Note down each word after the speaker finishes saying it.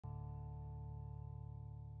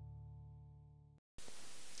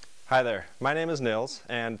Hi there, my name is Nils,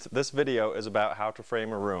 and this video is about how to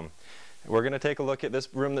frame a room. We're going to take a look at this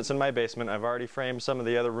room that's in my basement. I've already framed some of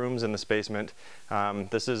the other rooms in this basement.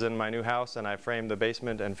 This is in my new house, and I framed the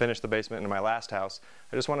basement and finished the basement in my last house.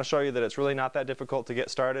 I just want to show you that it's really not that difficult to get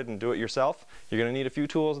started and do it yourself. You're going to need a few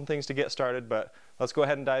tools and things to get started, but let's go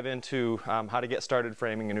ahead and dive into how to get started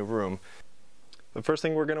framing a new room. The first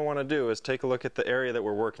thing we're going to want to do is take a look at the area that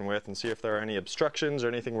we're working with and see if there are any obstructions or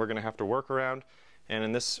anything we're going to have to work around. And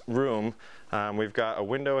in this room, we've got a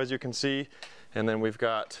window, as you can see, and then we've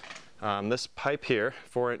got this pipe here,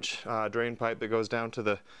 4-inch drain pipe that goes down to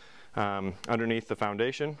the underneath the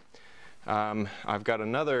foundation. I've got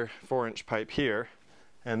another 4-inch pipe here,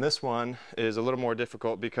 and this one is a little more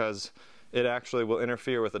difficult because it actually will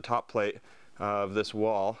interfere with the top plate of this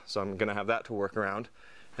wall, so I'm going to have that to work around.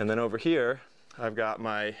 And then over here, I've got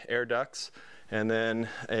my air ducts and then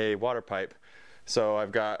a water pipe. So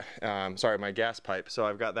I've got, my gas pipe. So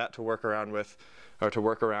I've got that to work around with, So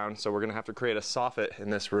we're going to have to create a soffit in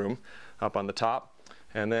this room up on the top.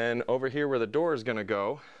 And then over here where the door is going to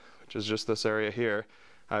go, which is just this area here,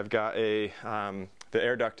 I've got the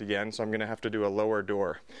air duct again, so I'm going to have to do a lower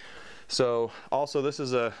door. So also this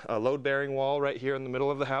is a load-bearing wall right here in the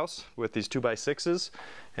middle of the house with these 2x6s,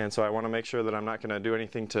 and so I want to make sure that I'm not going to do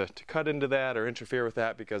anything to cut into that or interfere with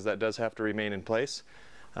that, because that does have to remain in place.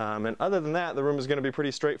 And other than that, the room is going to be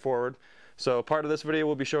pretty straightforward. So part of this video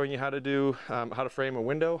will be showing you how to frame a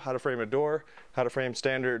window, how to frame a door, how to frame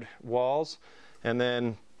standard walls, and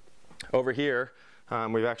then over here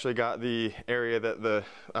we've actually got the area that the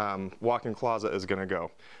walk-in closet is going to go.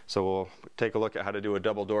 So we'll take a look at how to do a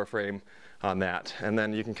double door frame on that. And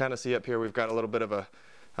then you can kind of see up here we've got a little bit of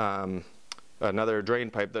another drain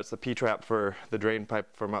pipe. That's the P-trap for the drain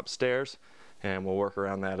pipe from upstairs, and we'll work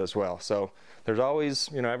around that as well. So there's always,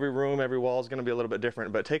 every room, every wall is going to be a little bit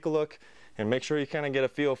different, but take a look and make sure you kind of get a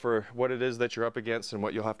feel for what it is that you're up against and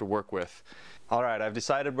what you'll have to work with. All right, I've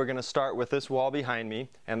decided we're going to start with this wall behind me,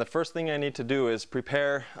 and the first thing I need to do is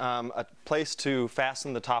prepare a place to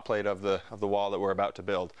fasten the top plate of the wall that we're about to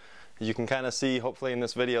build. You can kind of see, hopefully in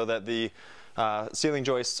this video, that the ceiling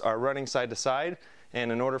joists are running side to side, and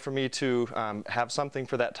in order for me to have something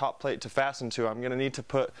for that top plate to fasten to, I'm going to need to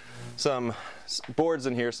put some boards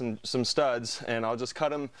in here, some studs, and I'll just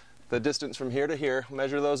cut them the distance from here to here,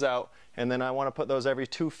 measure those out, and then I want to put those every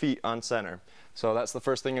 2 feet on center. So that's the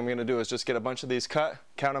first thing I'm going to do, is just get a bunch of these cut,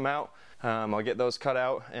 count them out. I'll get those cut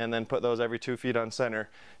out and then put those every 2 feet on center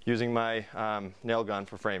using my nail gun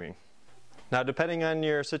for framing. Now, depending on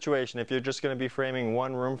your situation, if you're just going to be framing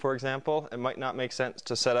one room, for example, it might not make sense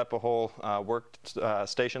to set up a whole work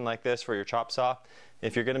station like this for your chop saw.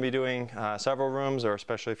 If you're going to be doing several rooms, or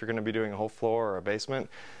especially if you're going to be doing a whole floor or a basement,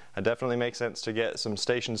 it definitely makes sense to get some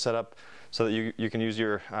stations set up so that you can use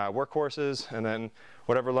your workhorses, and then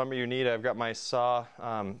whatever lumber you need. I've got my saw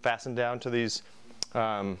fastened down to these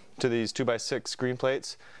 2x6 screen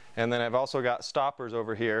plates, and then I've also got stoppers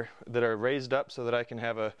over here that are raised up so that I can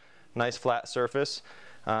have a nice flat surface,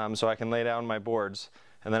 so I can lay down my boards.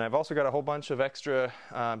 And then I've also got a whole bunch of extra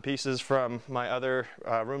pieces from my other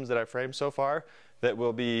rooms that I've framed so far that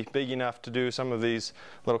will be big enough to do some of these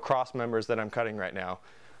little cross members that I'm cutting right now.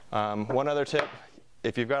 One other tip,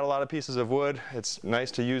 if you've got a lot of pieces of wood, it's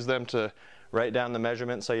nice to use them to write down the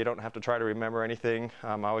measurements so you don't have to try to remember anything.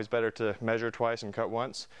 Always better to measure twice and cut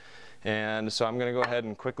once. And so I'm going to go ahead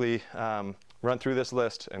and quickly run through this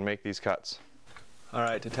list and make these cuts.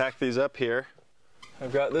 Alright, to tack these up here,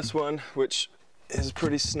 I've got this one, which is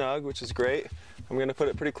pretty snug, which is great. I'm going to put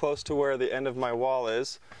it pretty close to where the end of my wall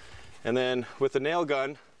is. And then with the nail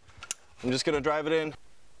gun, I'm just going to drive it in.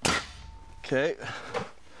 Okay.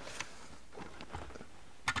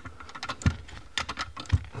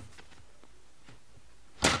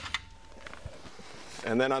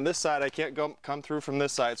 And then on this side, I can't come through from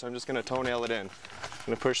this side, so I'm just going to toenail it in. I'm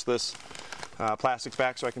going to push this plastic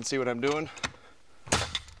back so I can see what I'm doing,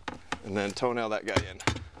 and then toenail that guy in.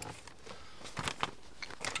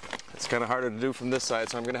 It's kind of harder to do from this side,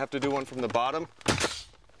 so I'm going to have to do one from the bottom,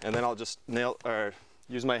 and then I'll just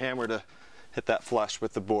use my hammer to hit that flush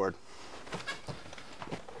with the board.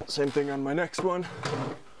 Same thing on my next one.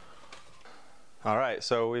 Alright,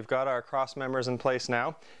 so we've got our cross members in place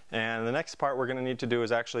now, and the next part we're going to need to do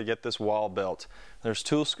is actually get this wall built. There's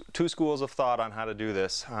two schools of thought on how to do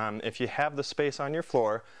this. If you have the space on your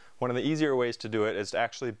floor, one of the easier ways to do it is to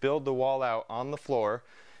actually build the wall out on the floor,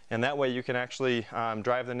 and that way you can actually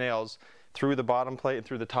drive the nails through the bottom plate and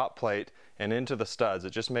through the top plate and into the studs. It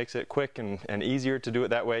just makes it quick and easier to do it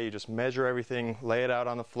that way. You just measure everything, lay it out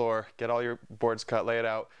on the floor, get all your boards cut, lay it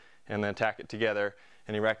out, and then tack it together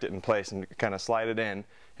and erect it in place and kind of slide it in,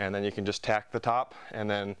 and then you can just tack the top, and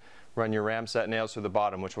then run your ram set nails through the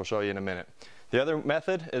bottom, which we'll show you in a minute. The other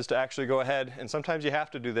method is to actually go ahead, and sometimes you have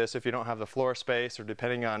to do this if you don't have the floor space or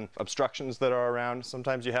depending on obstructions that are around.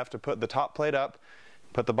 Sometimes you have to put the top plate up,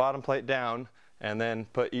 put the bottom plate down, and then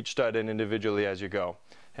put each stud in individually as you go.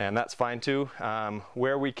 And that's fine too.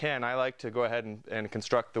 Where we can, I like to go ahead and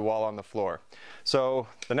construct the wall on the floor. So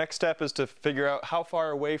the next step is to figure out how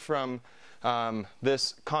far away from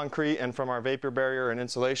this concrete and from our vapor barrier and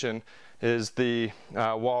insulation is the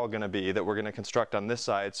wall going to be that we're going to construct on this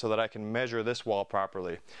side, so that I can measure this wall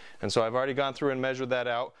properly. And so I've already gone through and measured that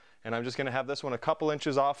out, and I'm just going to have this one a couple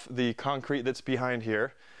inches off the concrete that's behind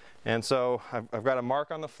here. And so I've got a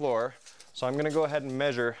mark on the floor, so I'm going to go ahead and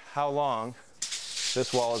measure how long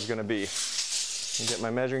this wall is going to be. I'll get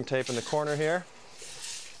my measuring tape in the corner here.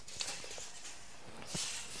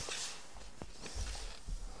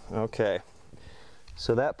 Okay,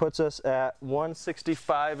 so that puts us at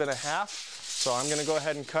 165.5. So I'm going to go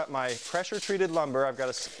ahead and cut my pressure treated lumber. I've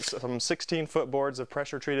got some 16-foot boards of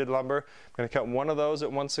pressure treated lumber. I'm going to cut one of those at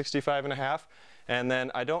 165.5. And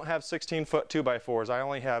then I don't have 16-foot 2x4s. I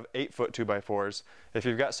only have 8-foot 2x4s. If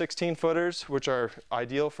you've got 16-footers, which are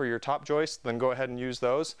ideal for your top joists, then go ahead and use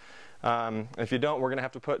those. If you don't, we're going to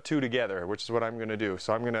have to put two together, which is what I'm going to do.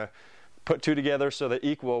 So I'm going to put two together so they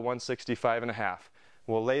equal 165.5.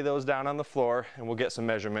 We'll lay those down on the floor and we'll get some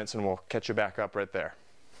measurements and we'll catch you back up right there.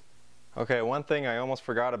 Okay, one thing I almost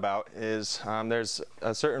forgot about is there's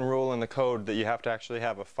a certain rule in the code that you have to actually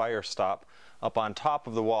have a fire stop up on top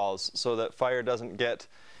of the walls so that fire doesn't get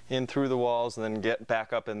in through the walls and then get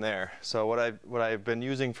back up in there. So what I've been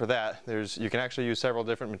using for that, you can actually use several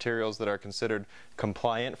different materials that are considered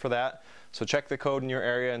compliant for that. So check the code in your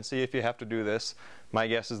area and see if you have to do this. My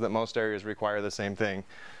guess is that most areas require the same thing.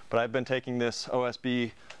 But I've been taking this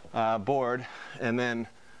OSB board, and then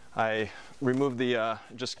I removed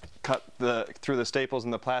just cut through the staples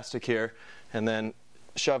in the plastic here, and then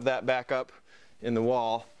shove that back up in the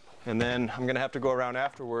wall. And then I'm going to have to go around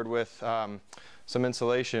afterward with some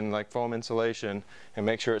insulation, like foam insulation, and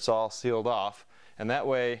make sure it's all sealed off. And that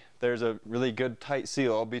way there's a really good tight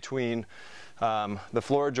seal between the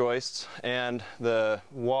floor joists and the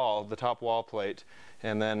wall, the top wall plate,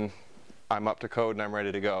 and then I'm up to code and I'm ready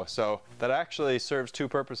to go. So that actually serves two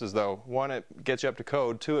purposes though. One, it gets you up to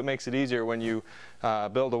code. Two, it makes it easier when you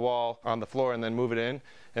build a wall on the floor and then move it in.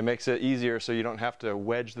 It makes it easier so you don't have to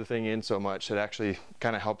wedge the thing in so much. It actually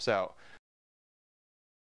kind of helps out.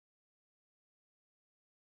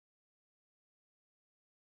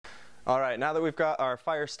 Alright, now that we've got our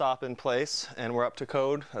fire stop in place and we're up to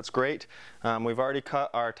code, that's great. We've already cut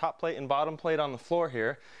our top plate and bottom plate on the floor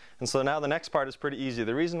here. And so now the next part is pretty easy.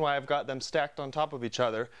 The reason why I've got them stacked on top of each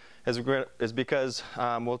other is because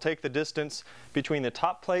we'll take the distance between the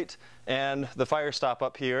top plate and the fire stop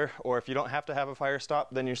up here, or if you don't have to have a fire stop,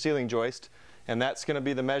 then your ceiling joist, and that's going to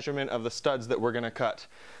be the measurement of the studs that we're going to cut.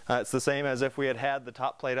 It's the same as if we had the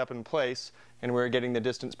top plate up in place and we're getting the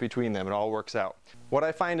distance between them. It all works out. What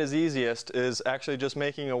I find is easiest is actually just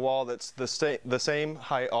making a wall that's the same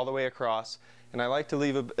height all the way across, and I like to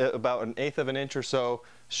leave about 1/8 of an inch or so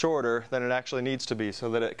shorter than it actually needs to be so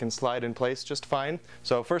that it can slide in place just fine.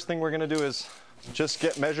 So first thing we're going to do is just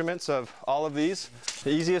get measurements of all of these.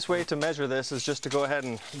 The easiest way to measure this is just to go ahead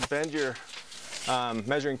and bend your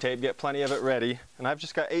measuring tape, get plenty of it ready. And I've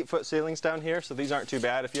just got 8-foot ceilings down here, so these aren't too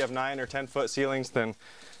bad. If you have 9 or 10-foot ceilings, then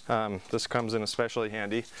this comes in especially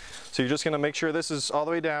handy. So you're just going to make sure this is all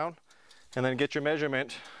the way down, and then get your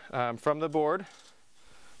measurement from the board.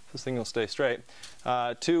 This thing will stay straight,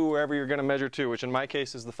 to wherever you're going to measure to, which in my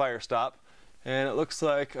case is the fire stop. And it looks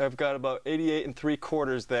like I've got about 88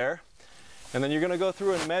 3/4 there. And then you're going to go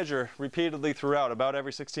through and measure repeatedly throughout, about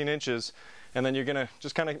every 16 inches. And then you're going to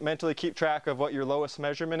just kind of mentally keep track of what your lowest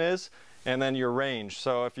measurement is, and then your range.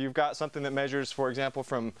 So if you've got something that measures, for example,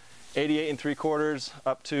 from 88 3/4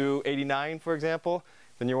 up to 89, for example,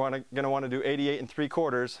 then you're going to want to do 88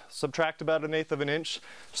 3/4, subtract about 1/8 of an inch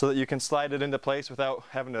so that you can slide it into place without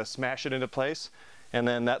having to smash it into place, and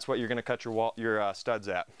then that's what you're going to cut your studs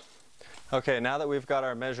at. Okay, now that we've got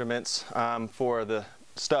our measurements for the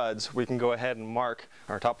studs, we can go ahead and mark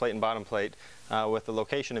our top plate and bottom plate with the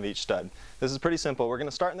location of each stud. This is pretty simple. We're going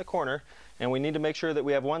to start in the corner, and we need to make sure that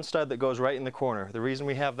we have one stud that goes right in the corner. The reason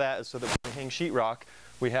we have that is so that when we hang sheetrock,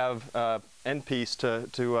 we have end piece to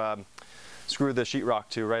screw the sheetrock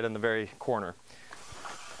to right in the very corner.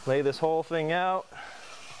 Lay this whole thing out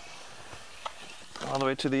all the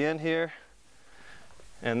way to the end here,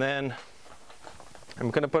 and then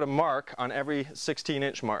I'm going to put a mark on every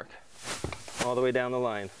 16-inch mark all the way down the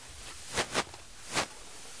line.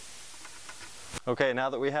 Okay, now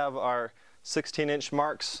that we have our 16-inch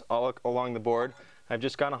marks all along the board, I've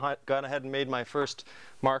just gone ahead and made my first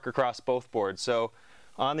mark across both boards. So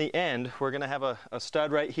on the end, we're going to have a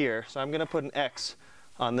stud right here. So I'm going to put an X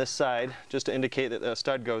on this side just to indicate that the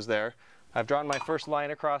stud goes there. I've drawn my first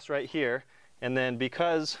line across right here, and then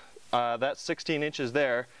because that's 16 inches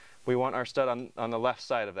there, we want our stud on the left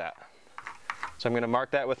side of that. So I'm going to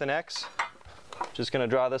mark that with an X. Just going to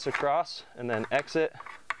draw this across and then exit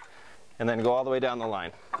and then go all the way down the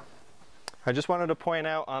line. I just wanted to point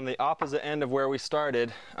out on the opposite end of where we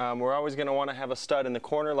started, we're always going to want to have a stud in the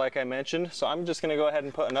corner like I mentioned. So I'm just going to go ahead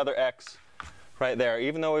and put another X right there.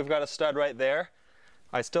 Even though we've got a stud right there,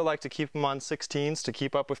 I still like to keep them on 16s to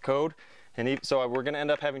keep up with code. And so we're going to end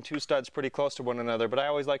up having two studs pretty close to one another, but I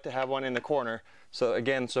always like to have one in the corner. So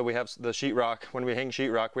again, so we have the sheetrock. When we hang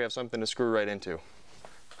sheetrock, we have something to screw right into.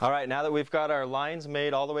 All right, now that we've got our lines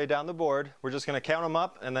made all the way down the board, we're just going to count them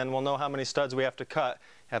up, and then we'll know how many studs we have to cut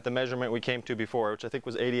at the measurement we came to before, which I think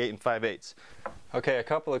was 88 5/8. Okay, a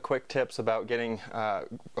couple of quick tips about getting a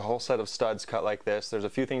whole set of studs cut like this. There's a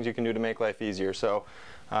few things you can do to make life easier. So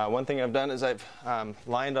one thing I've done is I've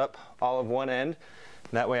lined up all of one end.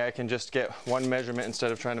 That way I can just get one measurement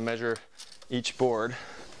instead of trying to measure each board.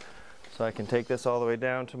 So I can take this all the way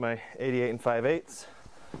down to my 88 5/8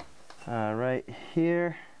 right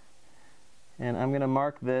here. And I'm going to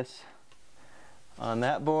mark this on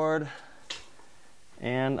that board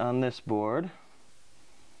and on this board.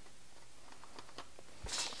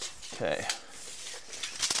 Okay.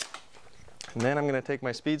 And then I'm going to take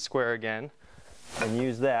my speed square again and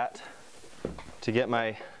use that to get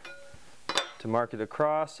to mark it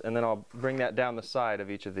across, and then I'll bring that down the side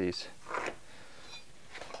of each of these.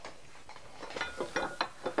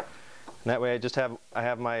 And that way I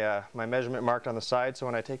have my measurement marked on the side, so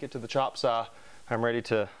when I take it to the chop saw, I'm ready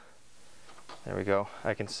to, there we go,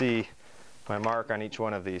 I can see my mark on each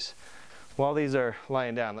one of these. While these are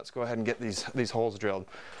lying down, let's go ahead and get these holes drilled.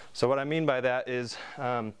 So what I mean by that is,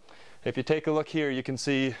 if you take a look here, you can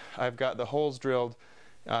see I've got the holes drilled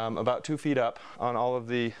about 2 feet up on all of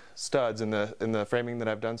the studs in the framing that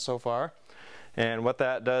I've done so far. And what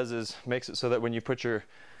that does is makes it so that when you put your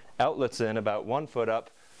outlets in about 1 foot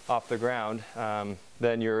up off the ground,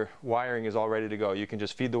 then your wiring is all ready to go. You can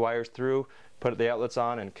just feed the wires through, put the outlets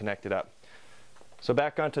on, and connect it up. So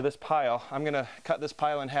back onto this pile, I'm going to cut this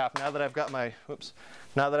pile in half. Now that I've got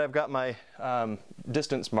my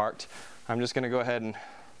distance marked, I'm just going to go ahead and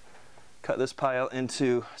cut this pile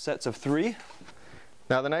into sets of 3.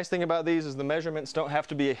 Now the nice thing about these is the measurements don't have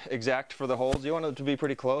to be exact for the holes. You want them to be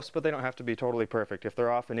pretty close, but they don't have to be totally perfect. If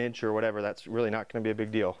they're off an inch or whatever, that's really not going to be a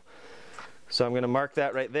big deal. So I'm going to mark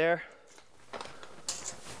that right there.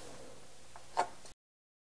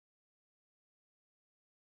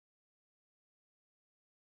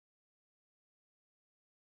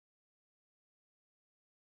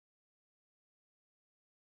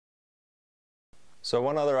 So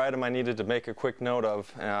one other item I needed to make a quick note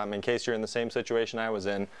of, in case you're in the same situation I was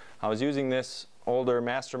in. I was using this older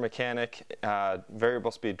Master Mechanic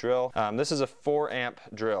variable speed drill. This is a 4 amp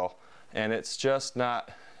drill, and it's just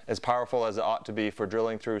not as powerful as it ought to be for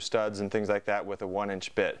drilling through studs and things like that with a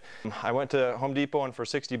 1-inch bit. I went to Home Depot and for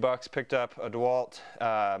 60 bucks picked up a DeWalt.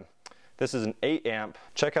 This is an 8 amp.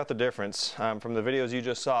 Check out the difference from the videos you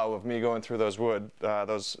just saw of me going through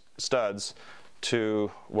those studs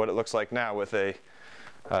to what it looks like now with an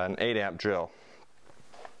 8 amp drill.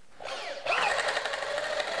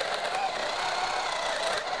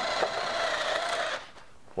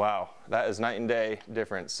 Wow, that is night and day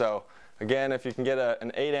difference. So again, if you can get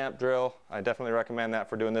an 8 amp drill, I definitely recommend that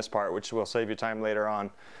for doing this part, which will save you time later on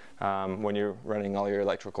when you're running all your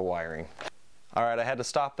electrical wiring. All right, I had to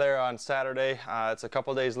stop there on Saturday. It's a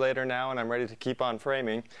couple days later now, and I'm ready to keep on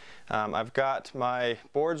framing. I've got my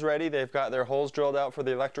boards ready. They've got their holes drilled out for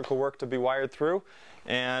the electrical work to be wired through.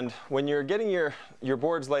 And when you're getting your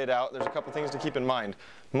boards laid out, there's a couple things to keep in mind.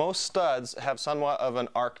 Most studs have somewhat of an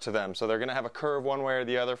arc to them, so they're going to have a curve one way or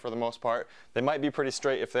the other for the most part. They might be pretty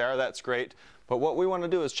straight. If they are, that's great. But what we want to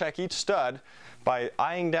do is check each stud by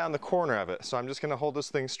eyeing down the corner of it. So I'm just going to hold this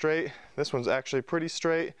thing straight. This one's actually pretty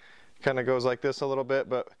straight. Kind of goes like this a little bit,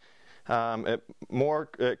 but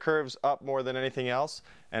it curves up more than anything else,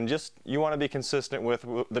 and just you want to be consistent with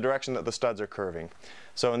the direction that the studs are curving.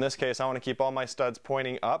 So in this case, I want to keep all my studs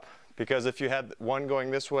pointing up, because if you had one going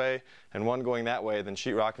this way and one going that way, then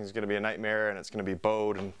sheetrocking is going to be a nightmare and it's going to be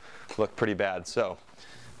bowed and look pretty bad. So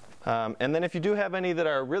and then if you do have any that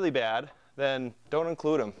are really bad, then don't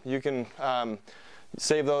include them. You can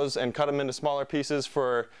save those and cut them into smaller pieces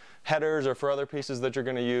for headers or for other pieces that you're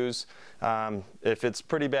going to use. If it's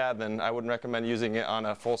pretty bad, then I wouldn't recommend using it on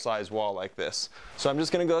a full-size wall like this. So I'm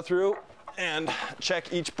just going to go through and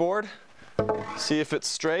check each board. See if it's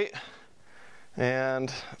straight and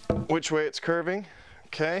which way it's curving,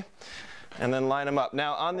 okay? And then line them up.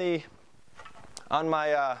 Now on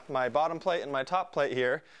my bottom plate and my top plate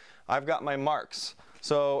here, I've got my marks.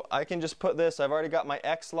 So I can just put this, I've already got my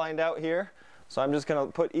X lined out here, so I'm just going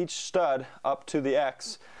to put each stud up to the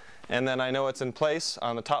X, and then I know it's in place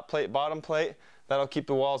on the top plate, bottom plate. That'll keep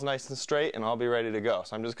the walls nice and straight, and I'll be ready to go.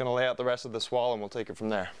 So I'm just going to lay out the rest of this wall and we'll take it from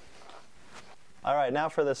there. Alright, now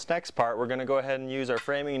for this next part, we're going to go ahead and use our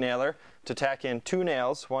framing nailer to tack in 2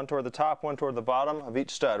 nails, one toward the top, one toward the bottom of each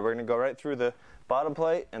stud. We're going to go right through the bottom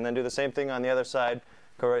plate and then do the same thing on the other side,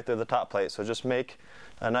 go right through the top plate. So just make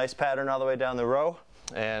a nice pattern all the way down the row,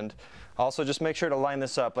 and also just make sure to line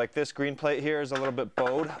this up. Like this green plate here is a little bit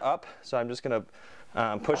bowed up, so I'm just going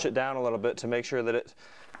to push it down a little bit to make sure that it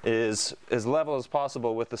is as level as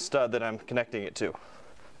possible with the stud that I'm connecting it to.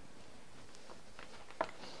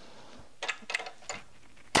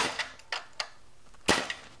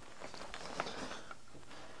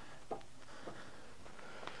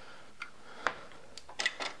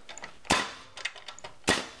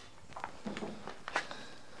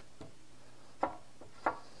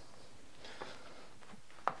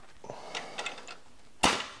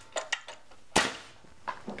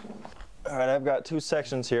 Alright, I've got 2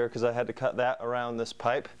 sections here because I had to cut that around this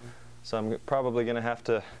pipe. So I'm probably going to have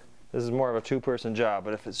to, this is more of a 2-person job,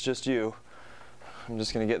 but if it's just you, I'm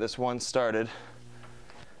just going to get this one started,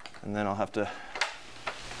 and then I'll have to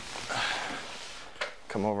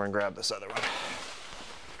come over and grab this other one.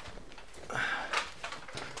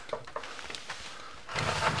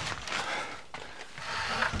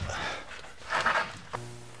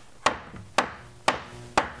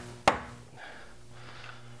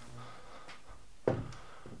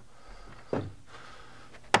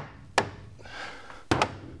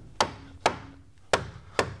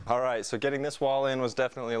 Alright, so getting this wall in was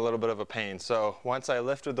definitely a little bit of a pain. So once I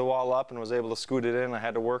lifted the wall up and was able to scoot it in, I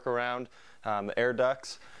had to work around the air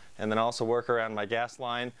ducts and then also work around my gas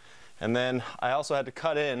line. And then I also had to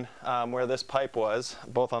cut in where this pipe was,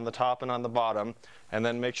 both on the top and on the bottom, and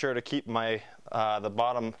then make sure to keep my the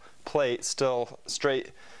bottom plate still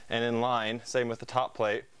straight and in line, same with the top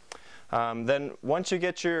plate. Then once you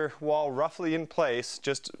get your wall roughly in place,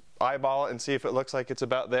 just eyeball it and see if it looks like it's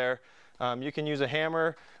about there. You can use a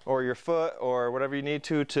hammer or your foot or whatever you need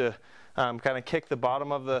to kind of kick the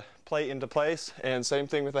bottom of the plate into place, and same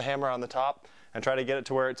thing with the hammer on the top, and try to get it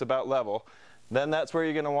to where it's about level. Then that's where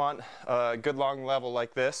you're going to want a good long level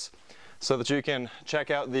like this, so that you can check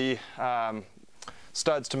out the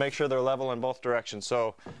studs to make sure they're level in both directions.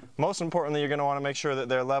 So most importantly, you're going to want to make sure that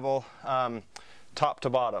they're level top to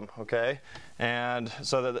bottom, okay? And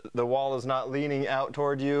so that the wall is not leaning out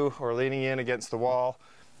toward you or leaning in against the wall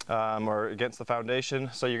or against the foundation.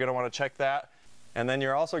 So you're going to want to check that. And then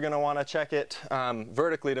you're also going to want to check it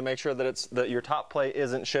vertically to make sure that your top plate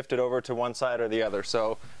isn't shifted over to one side or the other.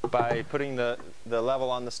 So by putting the level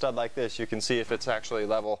on the stud like this, you can see if it's actually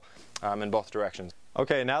level in both directions.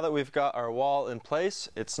 Okay, now that we've got our wall in place,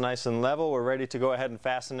 it's nice and level, we're ready to go ahead and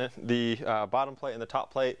fasten it, the bottom plate and the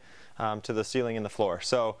top plate to the ceiling and the floor.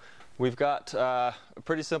 So we've got a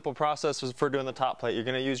pretty simple process for doing the top plate. You're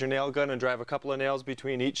going to use your nail gun and drive a couple of nails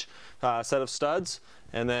between each set of studs,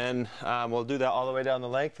 and then we'll do that all the way down the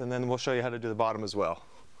length, and then we'll show you how to do the bottom as well.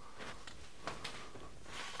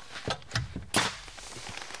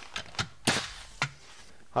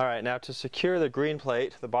 Alright, now to secure the green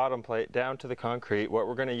plate, the bottom plate, down to the concrete, what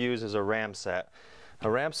we're going to use is a ram set. A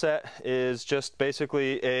ram set is just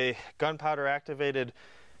basically a gunpowder activated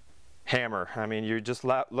hammer. I mean, you just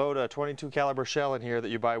load a .22 caliber shell in here that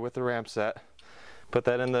you buy with the ram set, put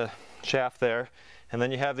that in the shaft there, and then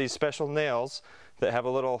you have these special nails that have a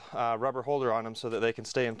little rubber holder on them so that they can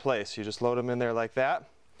stay in place. You just load them in there like that.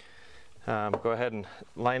 Go ahead and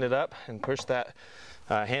line it up and push that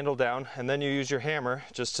handle down, and then you use your hammer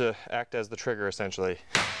just to act as the trigger essentially.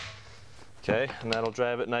 Okay, and that'll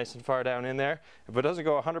drive it nice and far down in there. If it doesn't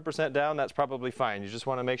go 100% down, that's probably fine. You just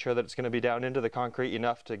want to make sure that it's going to be down into the concrete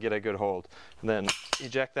enough to get a good hold. And then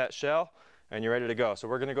eject that shell, and you're ready to go. So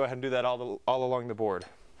we're going to go ahead and do that all along the board.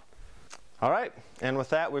 Alright, and with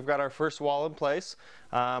that, we've got our first wall in place.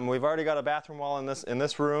 We've already got a bathroom wall in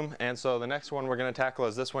this room, and so the next one we're going to tackle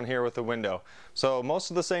is this one here with the window. So most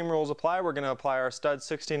of the same rules apply. We're going to apply our stud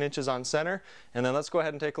 16 inches on center, and then let's go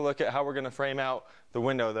ahead and take a look at how we're going to frame out the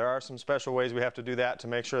window. There are some special ways we have to do that to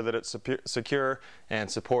make sure that it's secure and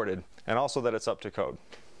supported, and also that it's up to code.